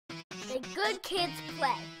good kids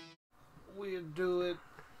play. We do it.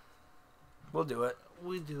 We'll do it.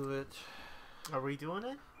 We do it. Are we doing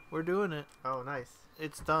it? We're doing it. Oh, nice.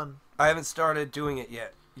 It's done. I haven't started doing it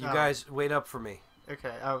yet. You guys wait up for me.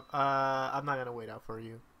 Okay. I'm not gonna wait out for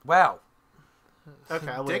you. Wow. Okay,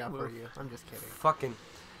 I'll wait Dick out for move. you. I'm just kidding. Fucking.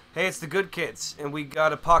 Hey, it's the good kids, and we got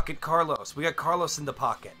to pocket Carlos. We got Carlos in the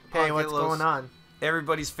pocket. Hey, what's Pocket going on?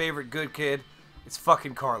 Everybody's favorite good kid. It's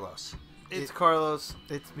fucking Carlos. It's Carlos.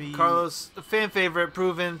 It's me. Carlos, a fan favorite,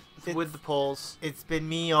 proven It's- with the polls. It's been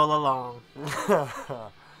me all along.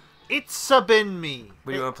 It's been me.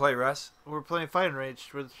 What do you want to play, Russ? We're playing Fighting Rage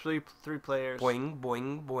with three players. Boing,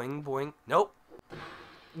 boing, boing, boing. Nope.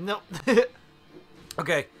 Nope.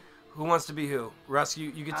 Okay. Who wants to be who? Russ,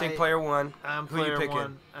 you can take I- player one. I'm Who you player picking?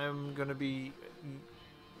 one. I'm gonna be.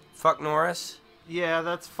 Fuck Norris. Yeah,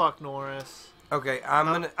 that's fuck Norris. Okay, I'm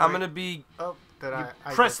Oh, gonna wait. be Oh, did I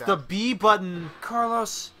Press did the that. B button,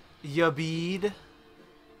 Carlos. ya bead.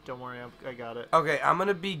 Don't worry, I got it. Okay, I'm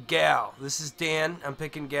gonna be Gal. This is Dan. I'm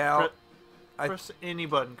picking Gal. I- Press any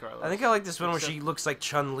button, Carlos. I think I like this one where Except- she looks like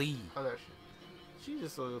Chun-Li. Oh, there she. She's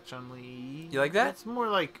just a little Chun-Li. You like that? It's more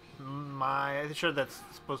like I'm sure that's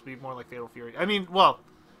supposed to be more like Fatal Fury. I mean, well,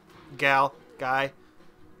 guy. Oh,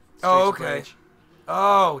 Streets of okay. Rage.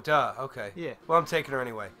 Oh, duh. Okay. Yeah. Well, I'm taking her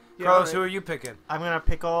anyway. Yeah, Carlos, alright. who are you picking? I'm gonna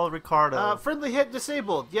pick all Ricardo. Friendly hit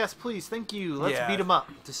disabled. Yes, please. Thank you. Let's Yeah. beat him up.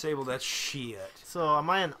 Disable that shit. So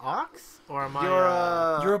am I an ox or am You're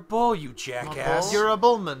I? You're a bull, you jackass. bull? You're a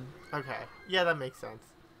bullman. Okay. Yeah, that makes sense.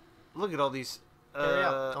 Look at all these Hurry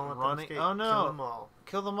up. Don't let them running. escape. Oh no! Kill them all.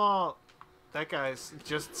 Kill them all. That guy's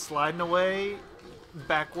just sliding away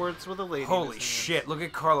backwards with a lady. in Holy his shit! Look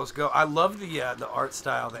at Carlos go. I love the art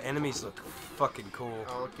style. The enemies look fucking cool.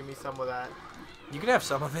 Oh, give me some of that. You can have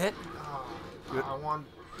some of it. Oh, Good. I want.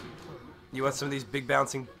 You want some of these big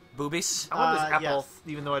bouncing boobies? I want this apple, yes.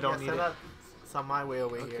 even though I don't Yeah, need send it. that some my way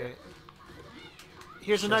over Okay. here.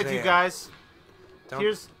 Here's a knife, you Shazam. guys. Don't-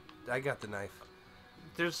 Here's I got the knife.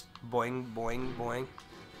 there's Boing, boing, boing.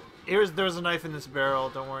 there's a knife in this barrel.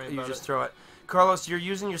 Don't worry You about just it. throw it. Carlos, you're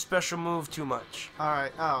using your special move too much. All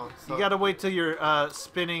right. Oh, so, You gotta wait till your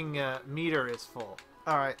spinning meter is full.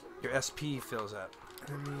 All right. Your SP fills up.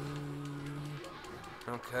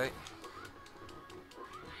 Okay.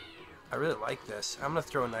 I really like this. I'm gonna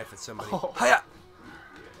throw a knife at somebody. Oh. Hiya!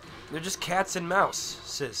 They're just cats and mouse,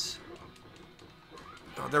 sis.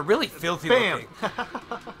 Oh, they're really filthy Bam! looking.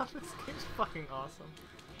 This game's fucking awesome.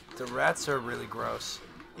 The rats are really gross.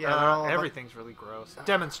 Yeah. they're all about- Everything's really gross.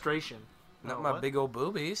 Demonstration. Not Oh, my what? big old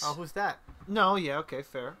boobies. Oh, who's that? No, yeah, okay,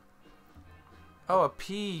 fair. Oh, a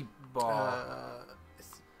pea ball.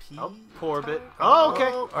 It's P. Oh, poor bit. Oh,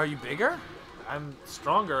 okay. Are you bigger? I'm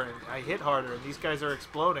stronger and I hit harder, and these guys are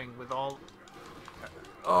exploding with all.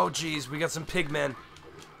 Oh, geez, we got some pigmen.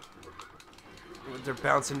 With their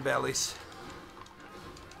bouncing bellies.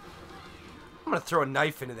 I'm gonna throw a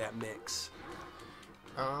knife into that mix.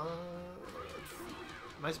 Uh,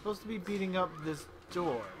 Am I supposed to be beating up this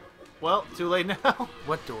door? Well, too late now.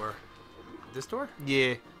 What door? This door?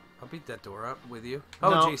 Yeah. I'll beat that door up with you. Oh,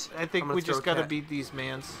 no, jeez. I think I'm gonna we throw just a gotta cat. beat these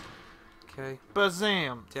mans. Okay.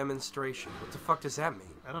 Bazam! Demonstration. What the fuck does that mean?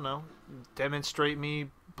 I don't know. Demonstrate me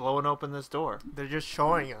blowing open this door. they're just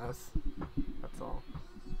showing us. That's all.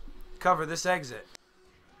 Cover this exit.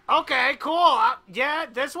 Okay, cool. Yeah,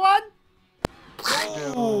 this one?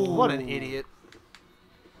 What an idiot.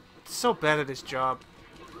 So bad at his job.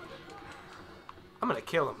 I'm gonna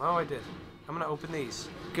kill him. Oh, I did. I'm gonna open these.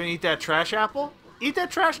 Gonna eat that trash apple? Eat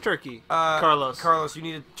that trash turkey, Carlos. Carlos, you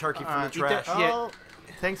need a turkey from the eat trash. that- Yeah. Oh,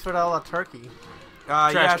 thanks for all that turkey. Yeah,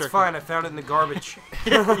 Trash it's turkey. fine. I found it in the garbage.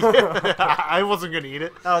 I wasn't gonna eat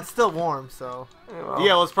it. Oh, it's still warm, so. Well,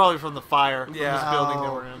 Yeah, well, it's probably from the fire from Yeah. this building that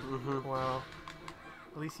Oh. we're in. mhm. Well,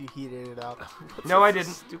 at least you heated it up. What's No, I this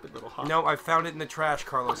didn't. Stupid little hot. No, I found it in the trash,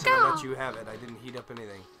 Carlos, and I let you have it. I didn't heat up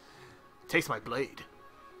anything. Taste my blade.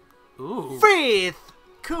 Ooh. Breathe!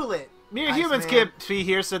 Cool it. Mere Ice humans man. can't pee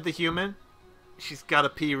here, said the human. She's gotta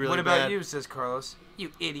pee really What about bad. you, says Carlos?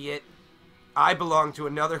 You idiot. I belong to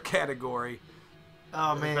another category.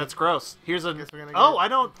 Oh man. That's gross. Here's a. Guess we're gonna Oh, get I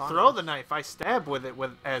don't punished. throw the knife. I stab with it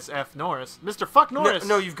as F Norris. Mr. Fuck Norris.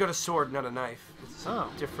 No, you've got a sword, not a knife. It's a Oh.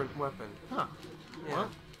 different weapon. Huh. Yeah. Well,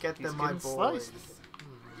 Get He's them, my getting boys. sliced.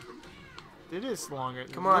 it is longer.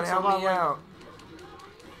 Come It on, looks a help lot me like- out.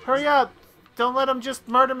 Hurry up! Don't let him just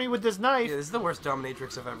murder me with this knife. Yeah, this is the worst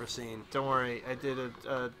dominatrix I've ever seen. Don't worry, I did a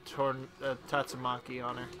Tatsumaki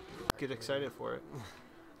on her. Get excited for it.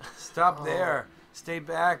 Stop Oh. there. Stay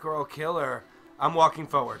back or I'll kill her. I'm walking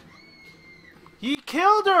forward. He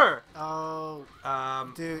killed her! Oh,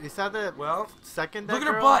 Um, dude, is that the well, second look at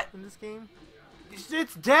her girl butt. in this game?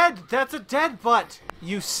 It's dead. That's a dead butt.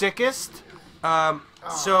 You sickest.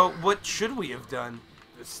 So what should we have done?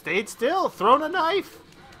 Stayed still. Thrown a knife.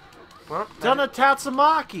 Well, Done a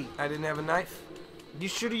tatsumaki. I didn't have a knife. You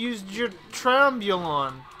should have used your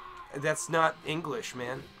trembulon. That's not English,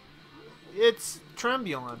 man. It's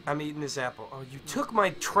trembulon. I'm eating this apple. Oh, you took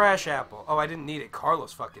my trash apple. Oh, I didn't need it.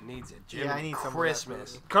 Carlos fucking needs it. Jim, Yeah, I need some of that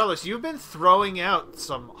Christmas. food. Carlos, you've been throwing out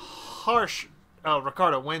some harsh... Oh,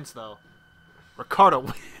 Ricardo wins, though. Ricardo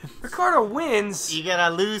wins. Ricardo wins. You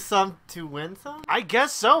gotta lose some to win some? I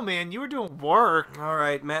guess so, man. You were doing work. All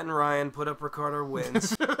right, Matt and Ryan put up Ricardo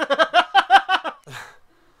wins.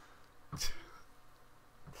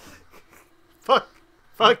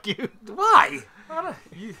 Fuck you. Why?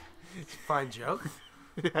 It's a fine joke.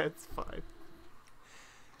 Yeah, it's fine.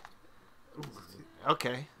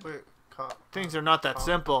 Okay. Wait, Things are not that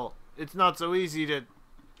simple. It's not so easy to...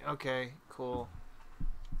 Okay, cool.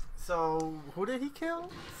 So, who did he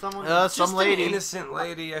kill? Someone? Just Some lady. an innocent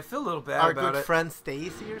lady. I feel a little bad Our about good it. friend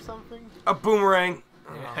Stacy or something? A boomerang.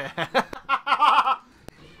 Oh,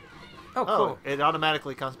 Oh, cool. it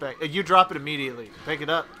automatically comes back. You drop it immediately. Pick it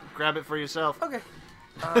up. Grab it for yourself. Okay.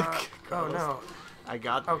 Oh no. I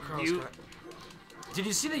got Oh, Carlos you. got it. Did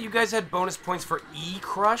you see that you guys had bonus points for E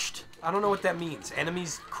crushed? I don't know what that means.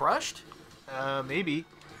 Enemies crushed? Maybe.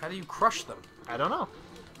 How do you crush them? I don't know.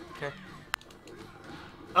 Okay.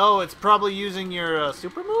 Oh, it's probably using your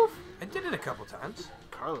super move? I did it a couple times.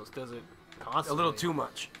 Carlos does it A constantly. little too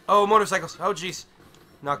much. Oh, motorcycles. Oh, jeez.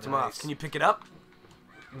 Knocked him off. Nice. Can you pick it up?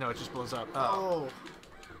 No, it just blows up. Oh.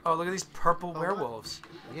 Oh, look at these purple werewolves.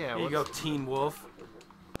 Yeah. Here you go, Teen Wolf.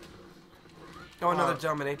 Oh, another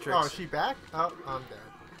dominatrix. Oh, is she back? Oh, I'm dead.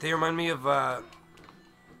 They remind me of,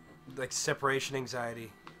 like, separation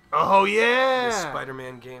anxiety. Oh, The yeah.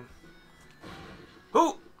 Spider-Man game.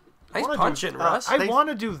 Ooh! Nice wanna punching, do- Russ. I Thanks- want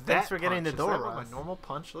to do that. thanks for getting punch. the Is door, that what Russ. my normal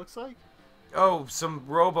punch looks like? Oh, some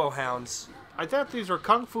robo-hounds. I thought these were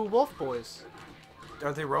Kung Fu Wolf Boys.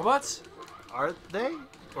 Aren't they robots? Are they?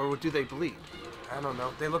 Or do they bleed? I don't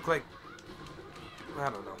know. They look like... I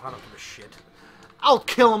don't know. I don't give a shit. I'll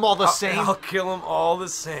kill them all the same. I'll kill them all the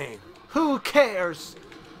same. Who cares?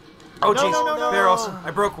 Oh, No, jeez. no, no, no, Barrels. no.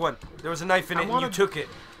 I broke one. There was a knife in I it, and wanna- you took it.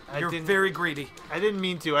 I You're didn't- very greedy. I didn't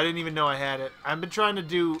mean to. I didn't even know I had it. I've been trying to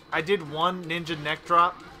do... I did one ninja neck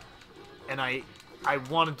drop, and I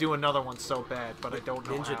want to do another one so bad, but I don't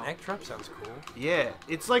know Ninja how. neck drop sounds cool. Yeah,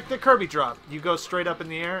 it's like the Kirby drop. You go straight up in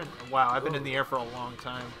the air, and wow, I've been in the air for a long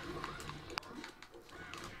time.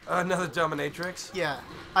 Another dominatrix. Yeah,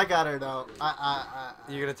 I got her though.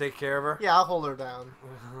 You're gonna take care of her? Yeah, I'll hold her down.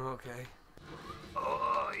 Okay.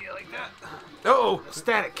 Oh, you like that? Oh!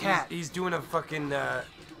 Static cat. He's doing a fucking,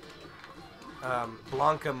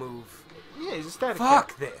 Blanca move. Yeah, he's a static Fuck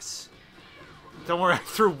cat. this. Don't worry, I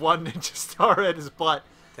threw one ninja star at his butt.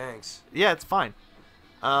 Thanks. Yeah, it's fine.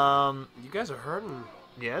 You guys are hurting.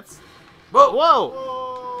 Yeah, it's... Whoa! Whoa!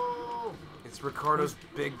 Whoa! It's Ricardo's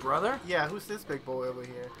big brother? Yeah, who's this big boy over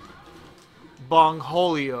here?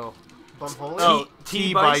 Bongholio. Bumhole? Oh, T.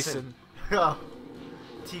 T-Bison. Oh.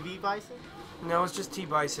 TV Bison? No, it's just T.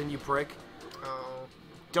 Bison, you prick. Oh.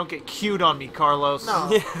 Don't get cute on me, Carlos. No.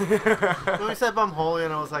 Yeah. When we said bumhole,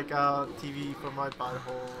 and I was like, TV for my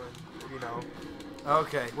butthole, and, you know.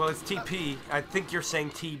 Okay, well, it's TP. I think you're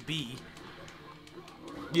saying TB.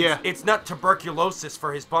 Yeah. It's not tuberculosis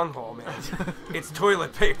for his bunghole, man. It's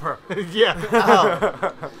toilet paper.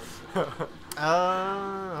 Yeah.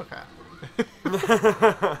 Oh. Okay.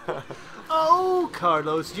 Oh,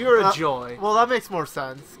 Carlos, you're a joy. Well, that makes more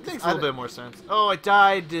sense. Makes a little bit more sense. Oh, I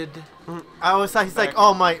died. I always thought he's like,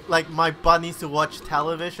 oh, my butt needs to watch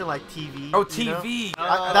television, like TV. Oh, you know? TV.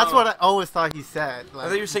 That's what I always thought he said. I Like,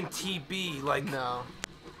 thought you were saying TB, like, no.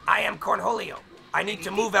 I am Cornholio. I need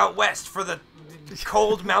to move out west for the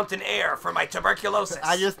cold mountain air for my tuberculosis.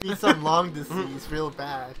 I just need some lung disease real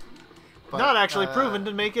bad. But, Not actually proven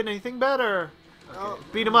to make it anything better. Oh.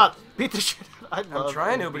 Beat him up. Beat the shit out. I'm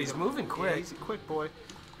trying to, but he's moving Yeah, quick. he's a quick boy.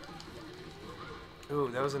 Ooh,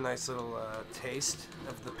 that was a nice little taste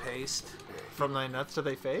of the paste. From thy nuts to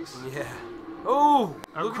thy face? Yeah. Ooh! A look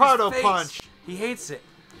at Ricardo his face. punch. He hates it.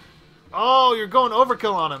 Oh, you're going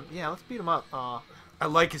overkill on him. Yeah, let's beat him up. I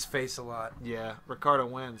like his face a lot. Yeah, Ricardo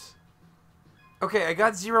wins. Okay, I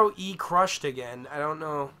got 0 E crushed again. I don't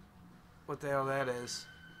know what the hell that is.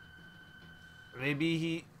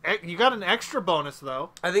 Maybe you got an extra bonus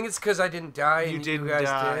though. I think it's because I didn't die and You didn't guys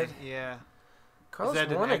die. did. Yeah. Carlos Is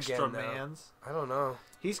that won an extra again, though. man's? I don't know.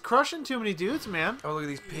 He's crushing too many dudes, man. Oh, look at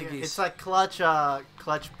these piggies. It's like clutch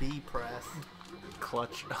B press.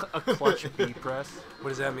 a clutch bee press. What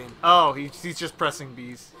does that mean? Oh, he's just pressing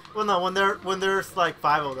bees. Well, no, when there's like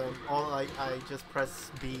 5 of them, all like I just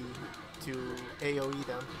press B to AOE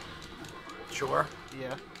them. Sure.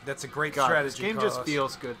 Yeah. That's a great God, strategy, this game Carlos. just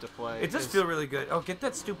feels good to play. It does feel really good. Oh, get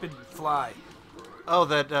that stupid fly. Oh,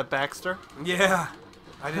 that Baxter? Yeah.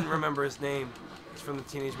 I didn't remember his name. It's from the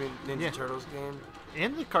Teenage Mutant Ninja Yeah. Turtles game.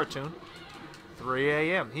 In the cartoon. 3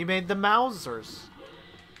 a.m. He made the Mousers.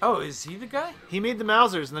 Oh, is he the guy? He made the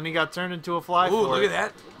Mousers, and then he got turned into a fly. Ooh, for look it.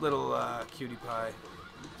 at that little cutie pie.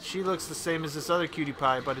 She looks the same as this other cutie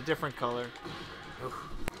pie, but a different color. Oof.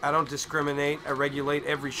 I don't discriminate. I regulate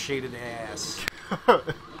every shaded ass.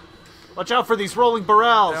 Watch out for these rolling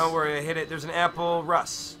barrels. Don't worry, I hit it. There's an apple,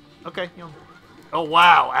 Russ. Okay. Oh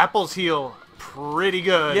wow, apples heal pretty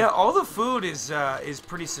good. Yeah, all the food is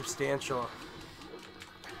pretty substantial.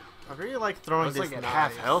 I really like throwing It's this like at knife.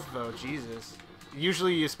 half health though. Jesus.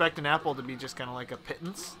 Usually you expect an apple to be just kind of like a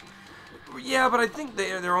pittance. Yeah, but I think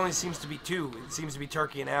there only seems to be 2. It seems to be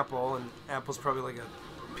turkey and apple, and apple's probably like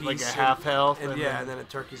a piece. Like a and- half health. And yeah, and then a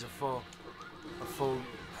turkey's a full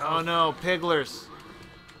Oh no, pigglers.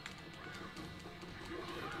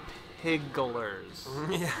 Pigglers.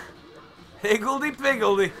 Yeah. Higgledy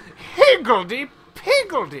piggledy. Higgledy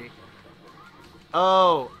piggledy.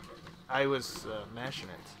 Oh, I was mashing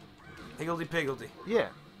it. Higgledy piggledy. Yeah.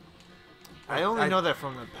 I only know that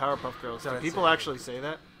from the Powerpuff Girls. Do That's people it. actually say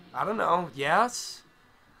that? I don't know. Yes.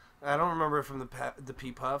 I don't remember it from the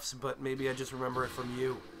Pea Puffs, but maybe I just remember it from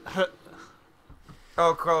you.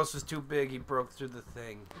 Oh, Carlos was too big. He broke through the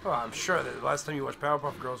thing. Oh, I'm sure that the last time you watched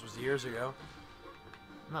Powerpuff Girls was years ago.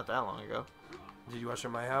 Not that long ago. Did you watch it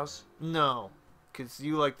at my house? No, because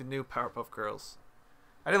you like the new Powerpuff Girls.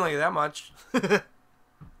 I didn't like it that much. I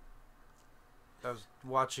was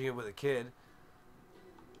watching it with a kid.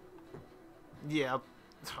 Yeah.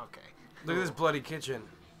 Okay. Look at this bloody kitchen.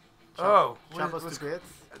 Oh, Chop what- us to bits.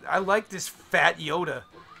 I like this fat Yoda.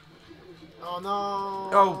 Oh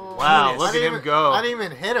no! Oh, Wow, penis. look at him go. I didn't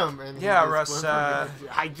even hit him. And he Yeah, just Russ. went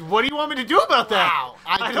for me. What do you want me to do about that? Wow,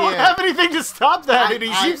 I don't can't. have anything to stop that, and he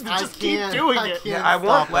I- seems to I just keep can't- doing I it. can't Yeah, I want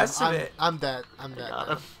stop him. less of it. I'm dead. I'm dead. Got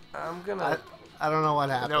now. him. I'm gonna. I don't know what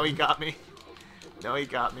happened. No, he got me. No, he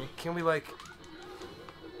got me. Can we like?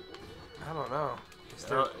 I don't know. Is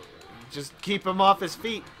there... Just keep him off his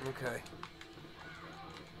feet. Okay.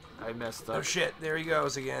 I messed up. Oh shit! There he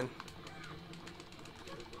goes again.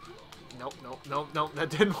 Nope. That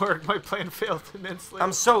didn't work. My plan failed immensely.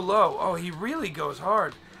 I'm so low. Oh, he really goes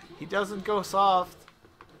hard. He doesn't go soft.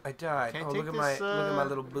 I died. Can't Oh, take look at this, look at my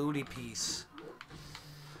little booty piece.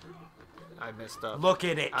 I messed up. Look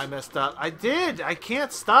at it. I messed up. I did. I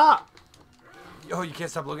can't stop. Oh, you can't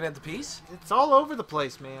stop looking at the piece? It's all over the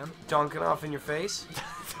place, man. Dunking off in your face?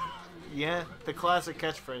 Yeah, the classic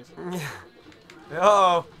catchphrase.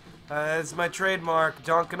 Oh, that's my trademark.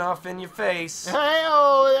 Dunking off in your face. Hey,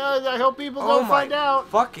 I hope people don't find out.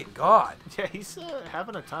 Fucking God. Yeah, he's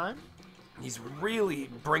having a time. He's really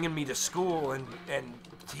bringing me to school and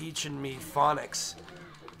teaching me phonics.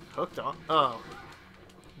 Hooked on. Oh.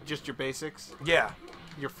 Just your basics? Yeah.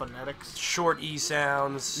 Your phonetics? Short E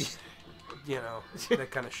sounds. You know, that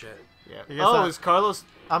kind of shit. Yeah. I guess Oh, is Carlos...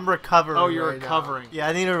 I'm recovering. Oh, you're right now. recovering. Yeah,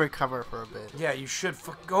 I need to recover for a bit. Yeah, you should.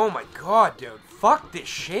 Oh my God, dude. Fuck this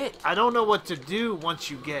shit. I don't know what to do once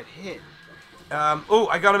you get hit. Oh,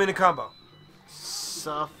 I got him in a combo.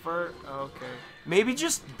 Suffer? Okay. Maybe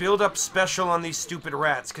just build up special on these stupid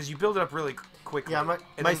rats, because you build it up really quickly. Yeah, my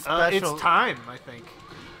And then- special. It's time, I think.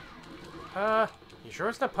 You sure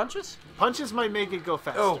it's not punches? Punches might make it go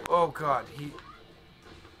faster. Oh God, he.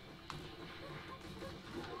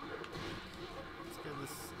 Let's get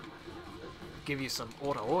this- Give you some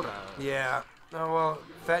ora. Yeah. Oh well,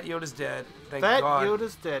 Fat Yoda's dead. Thank Fat God.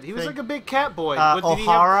 Yoda's dead. He was Thank- like a big cat boy. Did he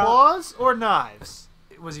O'Hara? have claws or knives?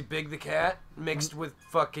 Was he Big the Cat mixed with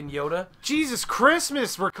fucking Yoda? Jesus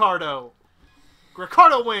Christmas, Ricardo.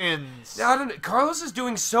 Ricardo wins. I don't know. Carlos is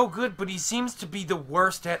doing so good, but he seems to be the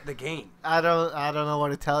worst at the game. I don't know what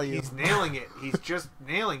to tell you. He's nailing it. He's just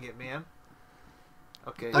nailing it, man.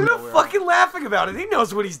 Okay. I'm so not we're fucking laughing about it. He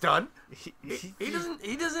knows what he's done. on.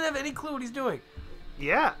 He doesn't have any clue what he's doing.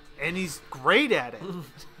 Yeah, and he's great at it.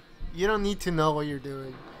 You don't need to know what you're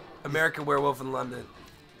doing. American Werewolf in London.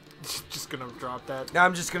 Just gonna drop that.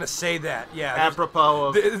 I'm just gonna say that. Yeah. there's- Apropos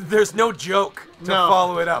of There's no joke to No.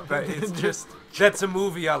 follow it up. It's just that's a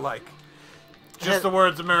movie I like. just the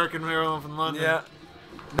words American Werewolf in London. Yeah.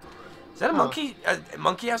 Is that a monkey? A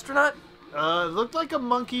monkey astronaut? It looked like a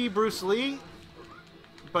monkey Bruce Lee,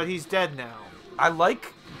 but he's dead now. I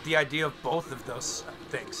like the idea of both of those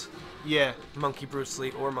things. Yeah. Monkey Bruce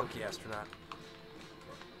Lee or monkey astronaut.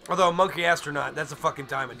 Although Monkey Astronaut, that's a fucking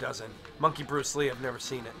dime a dozen. Monkey Bruce Lee, I've never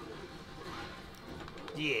seen it.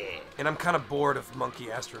 Yeah. And I'm kind of bored of Monkey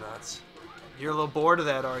Astronauts. You're a little bored of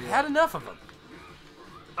that, are you? I had enough of them.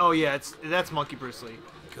 Oh yeah, that's Monkey Bruce Lee.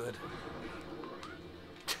 Good.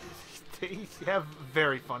 They have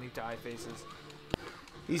very funny tie faces.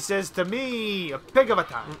 He says to me, a pig of a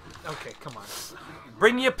time. Okay, come on.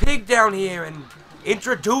 Bring your pig down here and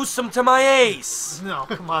introduce him to my ace. No,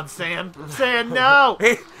 come on, San. San, no!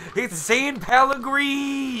 It's San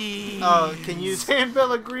Pellegrini. Oh, can you... San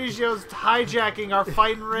Pellegrino's hijacking our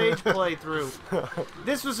Fight and Rage playthrough.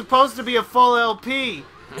 This was supposed to be a full LP.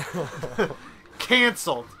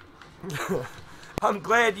 Cancelled. I'm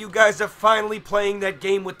glad you guys are finally playing that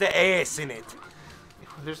game with the ass in it.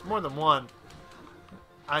 There's more than one.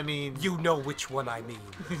 I mean... You know which one I mean.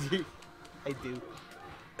 I do.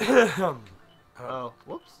 Oh,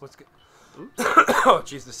 whoops. What's good? Oh,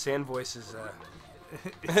 jeez, the sand voice is,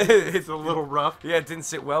 It's a little rough. Yeah, it didn't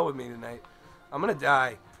sit well with me tonight. I'm gonna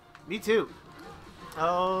die. Me too.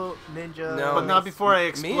 Oh, ninja. No. But not before I Me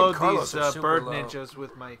and explode Carlos these are super bird low. ninjas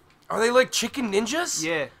with my... Are they like chicken ninjas?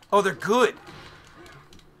 Yeah. Oh, they're good.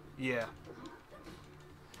 Yeah.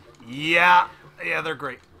 Yeah. Yeah, they're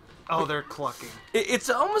great. Oh, they're clucking. It's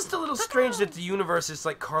almost a little strange that the universe is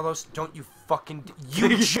like, Carlos, don't you fucking...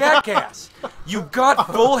 You jackass! You got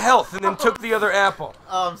full health and then took the other apple.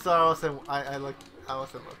 Oh, I'm sorry. I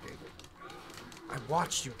wasn't looking. I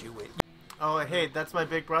watched you do it. Oh, hey, that's my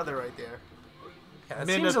big brother right there. Yeah, that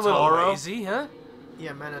seems a little Minotauro? lazy, huh?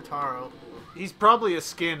 Yeah, Minotauro. He's probably a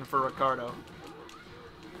skin for Ricardo.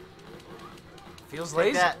 Feels Take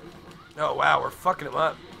lazy. that. Oh, wow, we're fucking him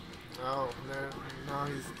up. Oh, no,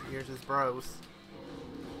 you're just bros.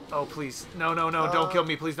 Oh, please. No, no, no. Don't kill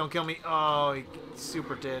me. Please don't kill me. Oh, he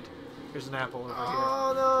super did. Here's an apple over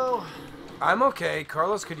Oh, I'm okay.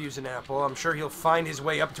 Carlos could use an apple. I'm sure he'll find his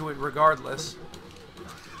way up to it regardless.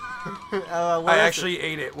 no. I actually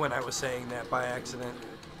ate it when I was saying that by accident.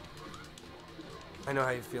 I know how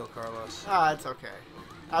you feel, Carlos. Ah, it's okay.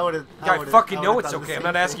 I would've. I fucking know would've it's done the okay. I'm same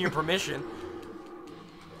not asking thing. your permission.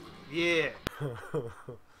 here. Yeah.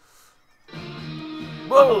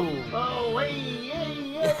 Whoa! Oh, hey,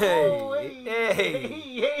 hey, Hey, oh, hey.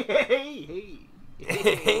 hey, hey,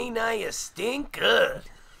 hey. Hey, now you stinker.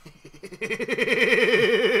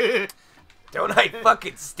 Don't I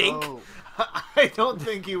fucking stink? Oh. I don't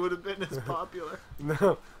think he would have been as popular.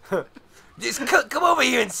 No. Just come over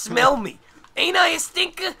here and smell me. Ain't I a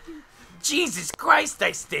stinker? Jesus Christ,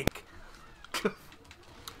 I stink.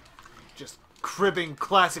 Just cribbing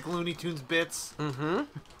classic Looney Tunes bits. Mm-hmm.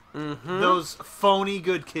 Mm-hmm. Those phony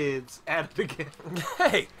good kids at it again.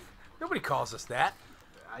 Hey, nobody calls us that.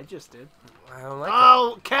 I just did. I don't like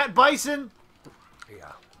Oh, Cat Bison. that.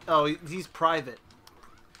 Yeah. Oh, he's private.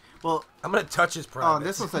 Well, I'm gonna touch his oh, private.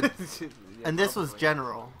 this was a, and this was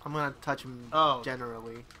general. I'm gonna touch him Oh.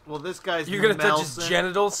 generally. Well, this guy's You're gonna touch his Melson.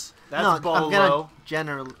 genitals? That's no, I'm Bolo. gonna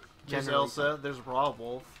generally. There's Elsa. There's Raw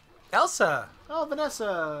Wolf. Elsa. Oh,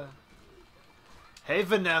 Vanessa. Hey,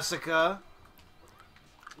 Vanessica.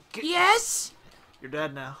 Yes. You're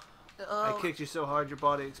dead now. I kicked you so hard your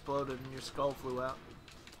body exploded and your skull flew out.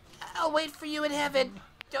 I'll wait for you in heaven.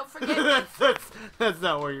 Don't forget me. that's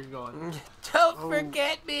not where you're going. Don't Oh.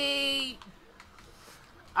 forget me.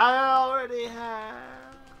 I already have.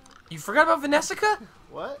 You forgot about Vanessica?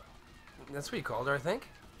 What? That's what you called her, I think.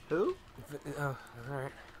 Who? Oh, all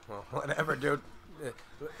right. Well, whatever, dude.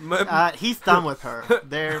 He's done with her.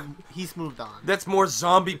 He's moved on. That's more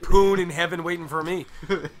zombie poon in heaven waiting for me.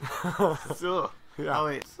 Still. Oh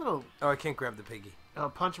wait, so Oh, I can't grab the piggy.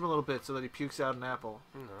 Punch him a little bit so that he pukes out an apple.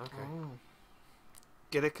 Okay.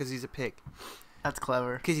 Get it? Because he's a pig. that's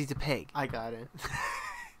clever. Because he's a pig. I got it.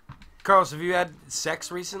 Carlos, have you had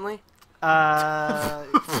sex recently? Yeah.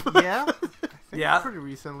 Yeah. Pretty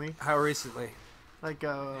recently, How recently? like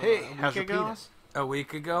Hey, a how's week your ago. penis? A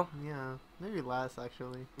week ago? Yeah, maybe last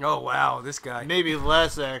actually. Oh, wow, this guy. Maybe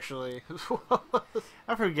less, actually.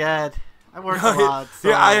 I forget. I work a lot. So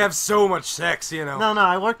Yeah, I have so much sex, you know. No,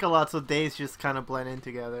 I work a lot, so days just kind of blend in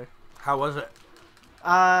together. How was it?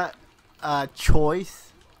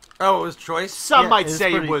 Choice. Oh, it was choice? Some Yeah, might it's say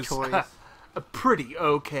it pretty was choice. pretty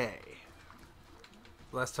okay.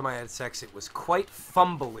 Last time I had sex, it was quite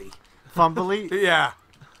fumbly. Fumbly. Yeah.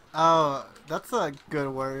 Oh, that's a good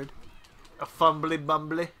word. A fumbly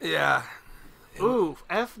bumbly. Yeah. Ooh,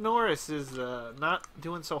 F. Norris is not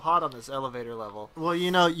doing so hot on this elevator level. Well,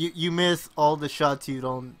 you miss all the shots you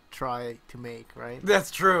don't try to make, right?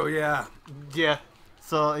 That's true, yeah. Yeah.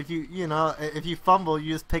 So if if you fumble,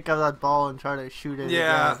 you just pick up that ball and try to shoot it.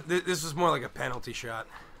 Yeah, again. this was more like a penalty shot.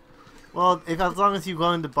 Well, if as long as you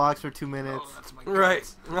go in the box for 2 minutes. Oh, that's my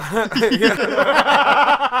Right.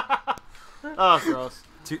 Oh, gross.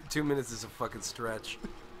 2 minutes is a fucking stretch.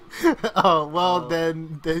 Oh well, Oh.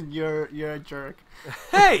 then you're a jerk.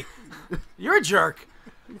 Hey, you're a jerk.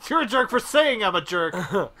 You're a jerk for saying I'm a jerk.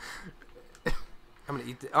 I'm gonna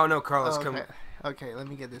eat. Oh no, Carlos, Okay. come. Okay, let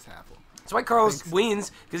me get this apple. That's why Carlos Thanks.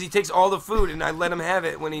 wins, because he takes all the food and I let him have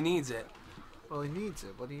it when he needs it. Well, he needs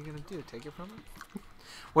it. What are you gonna do? Take it from him?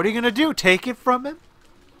 What are you gonna do? Take it from him?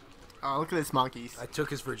 Oh, look at this monkeys. I took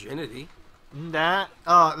his virginity. That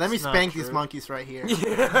Oh, let me It's not spank these true. monkeys right here.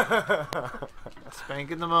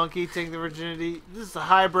 spanking the monkey, take the virginity. This is a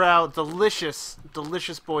highbrow, delicious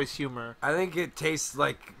boys humor. I think it tastes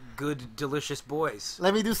like good, delicious boys.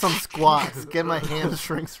 Let me do some squats. Get my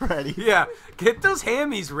hamstrings ready. Yeah, get those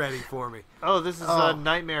hammies ready for me. Oh, this is Oh. a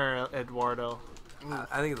nightmare, Eduardo.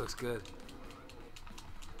 I think it looks good.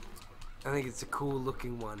 I think it's a cool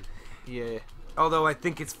looking one. Yeah. Although I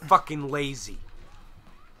think it's fucking lazy.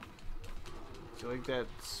 Do you like that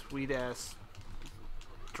sweet ass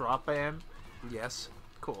drop band? Yes.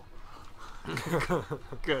 Cool.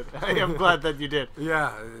 Good. I am glad that you did.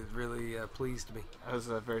 Yeah, it really pleased me. I was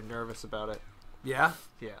very nervous about it. Yeah?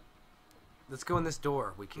 Yeah. Let's go in this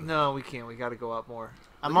door. We can. No, we can't. We got to go up more.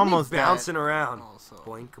 I'm Look at me almost bouncing dead. around. Also.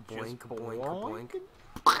 Boink, boink, Just boink, boink.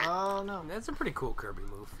 Oh no. That's a pretty cool Kirby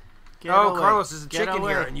move. Get Oh, away. Carlos, there's a Get chicken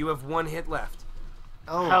away. here, and you have 1 hit left.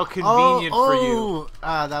 Oh. How convenient for you.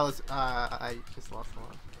 That was. I just lost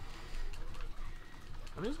one.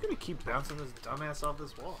 I'm just gonna keep bouncing this dumbass off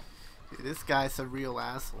this wall. Dude, this guy's a real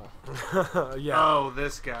asshole. Yeah. Oh,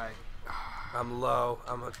 this guy. I'm low.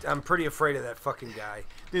 I'm pretty afraid of that fucking guy.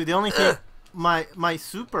 Dude, the only thing, my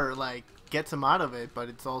super like gets him out of it, but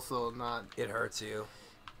it's also not. It hurts you.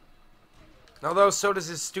 Although so does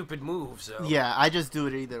his stupid move. So. Yeah, I just do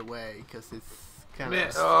it either way because it's kind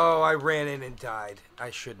Miss. of. Oh, I ran in and died.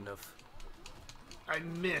 I shouldn't have. I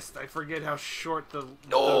missed. I forget how short the.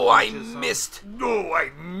 No, the I range is on- missed. No, I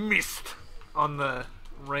missed on the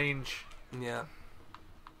range. Yeah.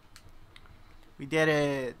 We did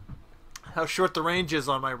it. How short the range is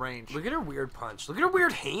on my range. Look at her weird punch. Look at her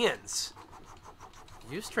weird hands.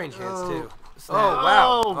 You have strange hands Oh, too. snap. Oh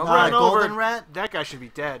wow. Oh, Okay. run over. Golden rat. That guy should be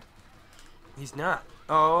dead. He's not.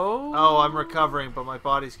 Oh. Oh, I'm recovering, but my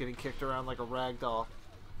body's getting kicked around like a rag doll.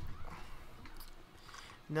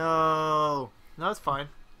 No. No, it's fine.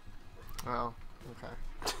 Oh.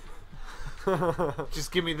 Okay.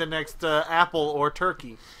 Just give me the next apple or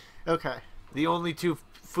turkey. Okay. The only two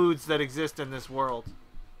foods that exist in this world.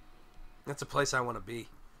 That's a place I want to be.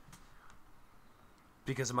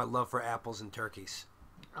 Because of my love for apples and turkeys.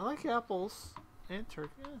 I like apples and turkey.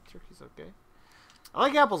 Yeah, turkey's okay. I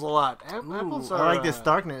like apples a lot. Apples Ooh, are I like this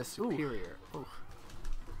darkness. Ooh. superior.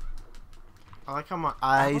 I like how my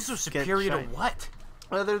eyes Apples are get superior to shiny. what?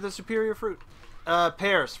 Well, they're the superior fruit.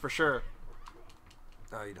 Pears, for sure.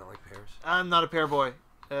 Oh, you don't like pears? I'm not a pear boy.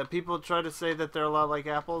 People try to say that they're a lot like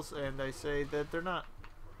apples, and I say that they're not.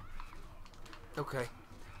 Okay.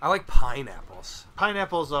 I like pineapples.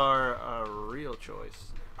 Pineapples are a real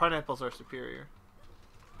choice. Pineapples are superior.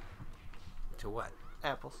 To what?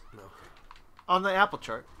 Apples. No. On the apple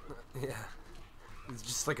chart. Yeah. It's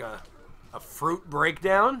just like a fruit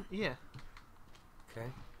breakdown? Yeah. Okay.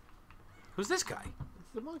 Who's this guy?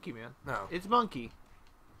 It's the monkey, man. No. It's Monkey.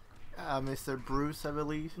 Mr. Bruce, I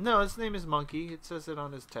believe. No, his name is Monkey. It says it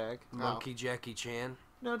on his tag. Monkey Jackie Chan.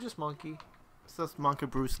 No, just Monkey. It's just Monkey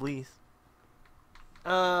Bruce Lee.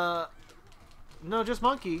 No, just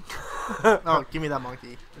Monkey. Oh, give me that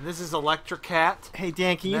monkey. And this is Electric Cat. Hey,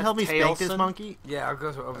 Dan, can you That's help me spank this Tailson. monkey? Yeah, I'll go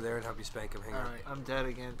over there and help you spank him. Hang on. Alright. I'm dead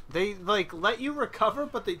again. They like let you recover,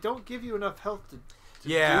 but they don't give you enough health to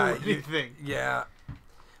Yeah, do anything. Yeah.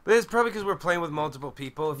 But it's probably because we're playing with multiple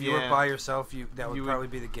people. If you were Yeah. by yourself, that would You would- probably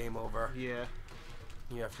be the game over. Yeah.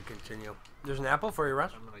 You have to continue. There's an apple for you,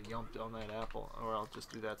 Rush. I'm gonna yump on that apple, or I'll just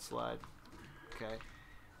do that slide. Okay.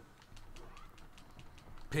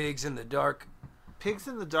 Pigs in the dark. Pigs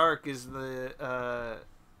in the Dark is the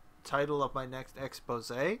title of my next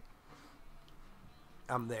expose.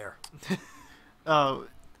 I'm there. Oh,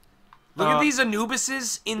 Look at these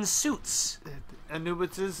Anubises in suits.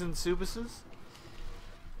 Anubises and Subises.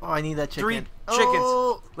 oh, I need that chicken. 3 chickens.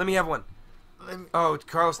 Oh, Let me have one. let me, Oh,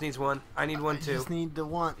 Carlos needs one. I need one I too. just need the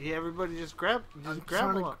one. Yeah, everybody just grab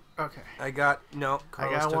trying them to- up. Okay. I got no.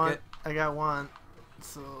 Carlos I got took one. it. I got one.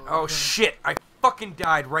 So. Oh shit! I fucking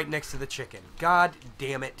died right next to the chicken. God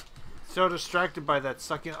damn it! So distracted by that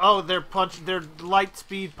sucking. Oh, they're light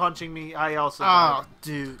speed punching me. I also. Oh, died.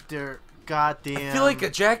 dude, they're goddamn. I feel like a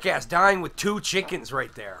jackass dying with 2 chickens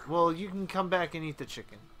right there. Well, you can come back and eat the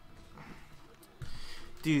chicken.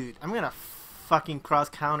 Dude, I'm gonna fucking cross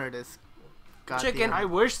counter this. Goddamn. Chicken. I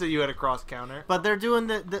wish that you had a cross counter. But they're doing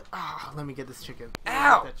the. Oh, let me get this chicken.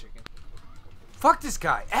 Ow! That chicken. Fuck this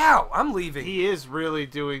guy. Ow! I'm leaving. He is really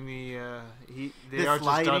doing the. They The are just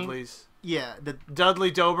sliding? Dudleys. Yeah, the.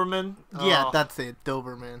 Dudley Doberman. Yeah, Oh. that's it,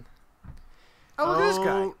 Doberman. Oh, look at this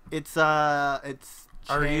guy. It's.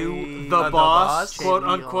 Are you the the boss, boss? quote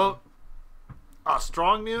Champion. unquote. A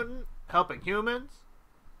strong mutant helping humans.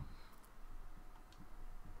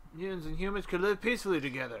 Mutants and humans could live peacefully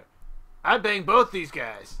together. I'd bang both these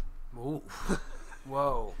guys. Ooh.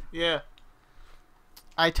 Whoa. Yeah.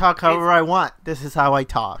 I talk however I want. This is how I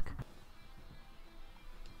talk.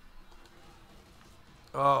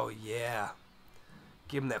 Oh, yeah.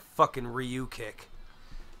 Give him that fucking Ryu kick.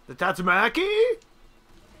 The Tatsumaki?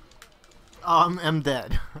 I'm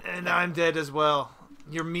dead. And I'm dead as well.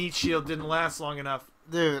 Your meat shield didn't last long enough.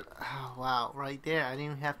 Dude, oh, wow, right there. I didn't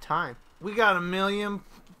even have time. We got 1,000,000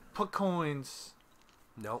 coins.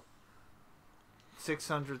 Nope.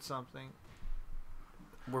 600 something.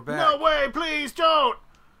 We're back. No way, please don't!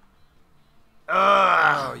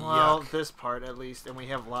 Oh, well, yuck. this part at least, and we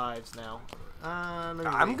have lives now. Let me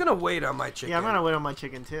I'm wait. gonna wait on my chicken. Yeah, I'm gonna wait on my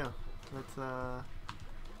chicken too. Let's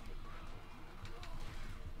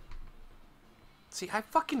See, I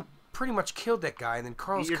fucking pretty much killed that guy, and then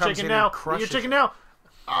Carlos Eat your comes chicken in now. and Eat crushes your chicken it.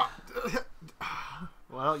 now.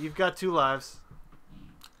 Well, you've got 2 lives.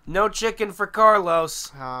 No chicken for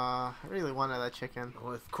Carlos. I really wanted that chicken.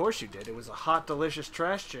 Well, of course you did. It was a hot, delicious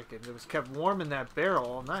trash chicken. It was kept warm in that barrel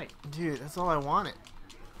all night. Dude, that's all I wanted.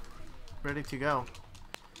 Ready to go.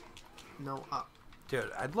 No,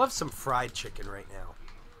 Dude, I'd love some fried chicken right now.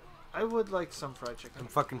 I would like some fried chicken. Some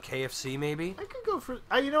fucking KFC, maybe? I could go for...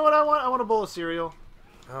 you know what I want? I want a bowl of cereal.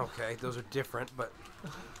 Okay, those are different, but...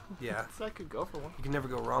 Yeah. So I could go for one. You can never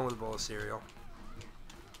go wrong with a bowl of cereal.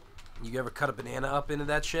 You ever cut a banana up into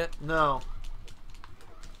that shit? No.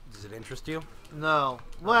 Does it interest you? No.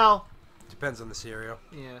 Well, Depends on the cereal.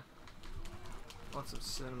 yeah. I want some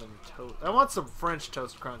cinnamon toast. I want some French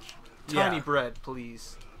toast crunch. Tiny Yeah. bread,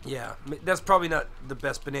 please. Yeah, that's probably not the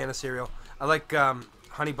best banana cereal. I like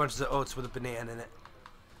honey bunches of oats with a banana in it.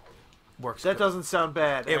 Works That good. doesn't sound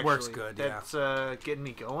bad. It works actually. good, yeah. That's getting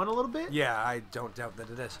me going a little bit. Yeah, I don't doubt that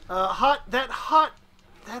it is.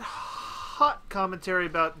 That hot commentary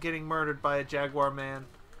about getting murdered by a jaguar man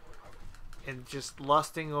and just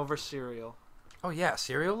lusting over cereal. Oh yeah,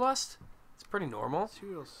 cereal lust? It's pretty normal.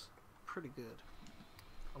 Cereal's pretty good.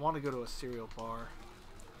 I want to go to a cereal bar.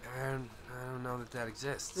 I don't know that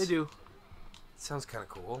exists. They do. It sounds kind of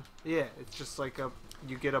cool. Yeah, it's just like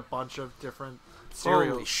you get a bunch of different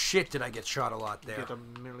cereals. Holy shit, did I get shot a lot You there. get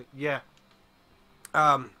a million. Yeah.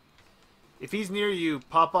 Um, If he's near you,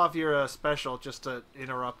 pop off your special just to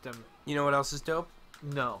interrupt him. you know what else is dope?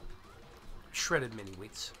 No. Shredded mini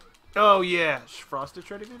wheats. Oh yeah, frosted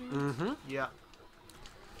shredded mini. Mm-hmm. Yeah.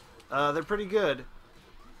 They're pretty good,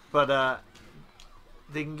 but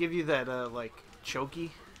they can give you that like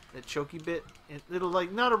that choky bit. It'll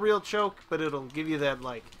like not a real choke, but it'll give you that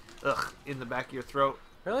like in the back of your throat.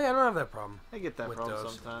 Really? I don't have that problem. I get that With problem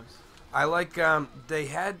those. sometimes. I like they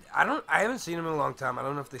had I haven't seen them in a long time. I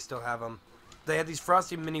don't know if they still have them. They had these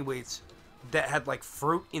frosty mini wheats that had like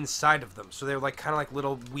fruit inside of them, so they were like kind of like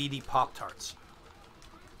little weedy Pop-Tarts.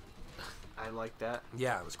 I like that.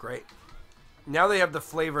 Yeah, it was great. Now they have the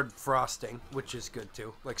flavored frosting, which is good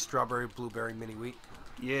too, like strawberry, blueberry mini wheat.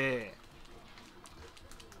 Yeah.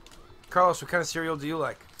 Carlos, what kind of cereal do you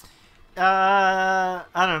like? I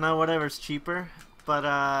don't know, whatever's cheaper.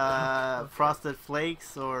 But Frosted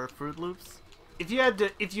Flakes or Fruit Loops. If you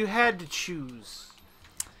had to choose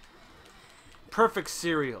perfect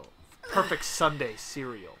cereal, perfect Sunday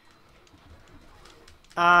cereal.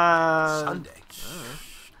 Sunday.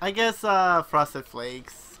 I guess Frosted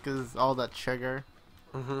Flakes, because all that sugar.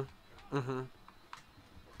 Mm-hmm. Mm-hmm.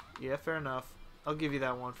 Yeah, fair enough. I'll give you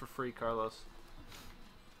that one for free, Carlos.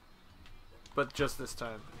 But just this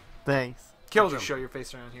time. Thanks. Killed Don't him. you show your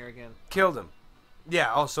face around here again. Killed him.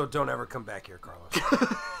 Yeah, also don't ever come back here, Carlos.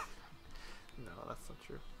 No, that's not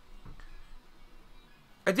true.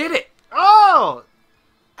 I did it! Oh!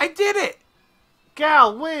 I did it!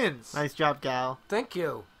 Gal wins! Nice job, Gal. Thank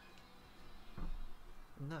you.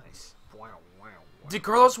 Nice. Wow, wow, wow. Did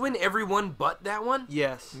Carlos win every one but that one?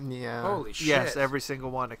 Yes. Yeah. Holy shit. Yes, every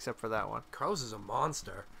single one except for that one. Carlos is a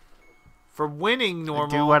monster. For winning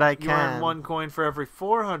normal, what I you earn can. 1 coin for every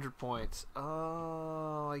 400 points.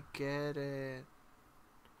 Oh, I get it.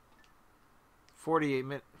 48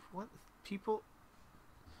 minutes. What? People?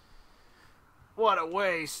 What a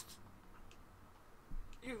waste.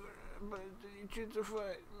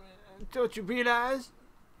 Don't you realize?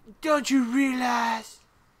 Don't you realize?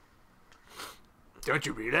 Don't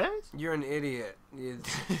you realize? You're an idiot.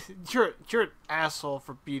 You're an asshole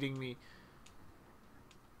for beating me.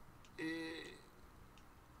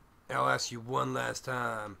 I'll ask you one last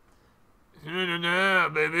time. No,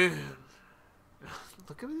 baby.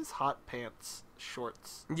 Look at his hot pants,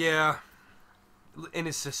 shorts. Yeah. In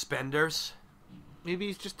his suspenders. Maybe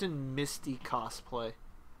he's just in Misty cosplay.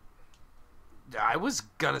 I was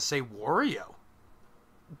gonna say Wario.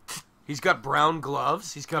 He's got brown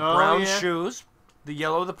gloves. He's got brown shoes. The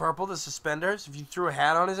yellow, the purple, the suspenders. If you threw a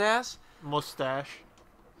hat on his ass. Mustache.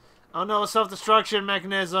 Oh no, a self-destruction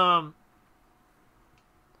mechanism.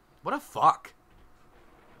 What a fuck.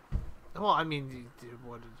 Well, I mean,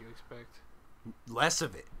 what did you expect? Less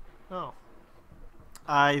of it. Oh.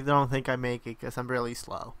 I don't think I make it because I'm really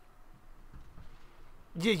slow.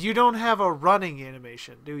 Yeah, you don't have a running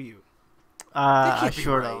animation, do you? I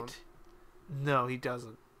sure don't. No, he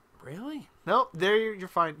doesn't. Really? Nope, there you're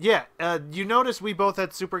fine. Yeah, you notice we both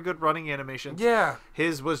had super good running animations. Yeah.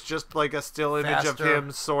 His was just like a still image of Faster.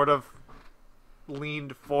 him sort of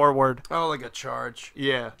leaned forward. Oh, like a charge.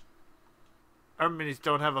 Yeah. Our minis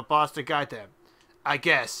don't have a boss to guide them. I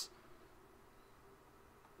guess.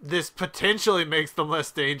 This potentially makes them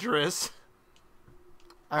less dangerous.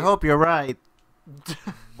 I hope you're right.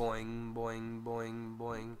 Boing, boing, boing,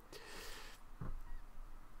 boing.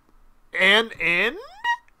 And in?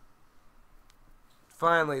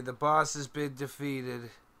 Finally, the boss has been defeated.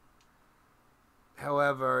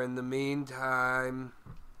 However, in the meantime... ...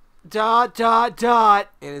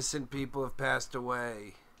 innocent people have passed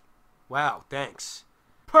away. Wow, thanks.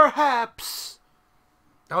 Perhaps.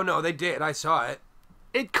 Oh no, they did. I saw it.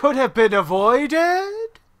 It could have been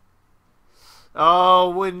avoided. Oh,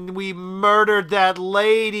 when we murdered that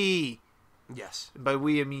lady. Yes. By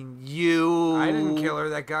we, I mean you. I didn't kill her.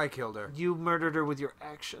 That guy killed her. You murdered her with your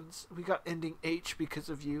actions. We got ending H because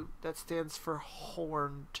of you. That stands for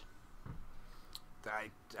horned.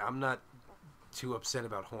 I'm not too upset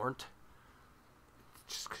about horned.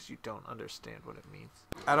 Just because you don't understand what it means.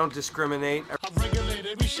 I don't discriminate. I'm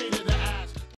regulated, we shaded the ass.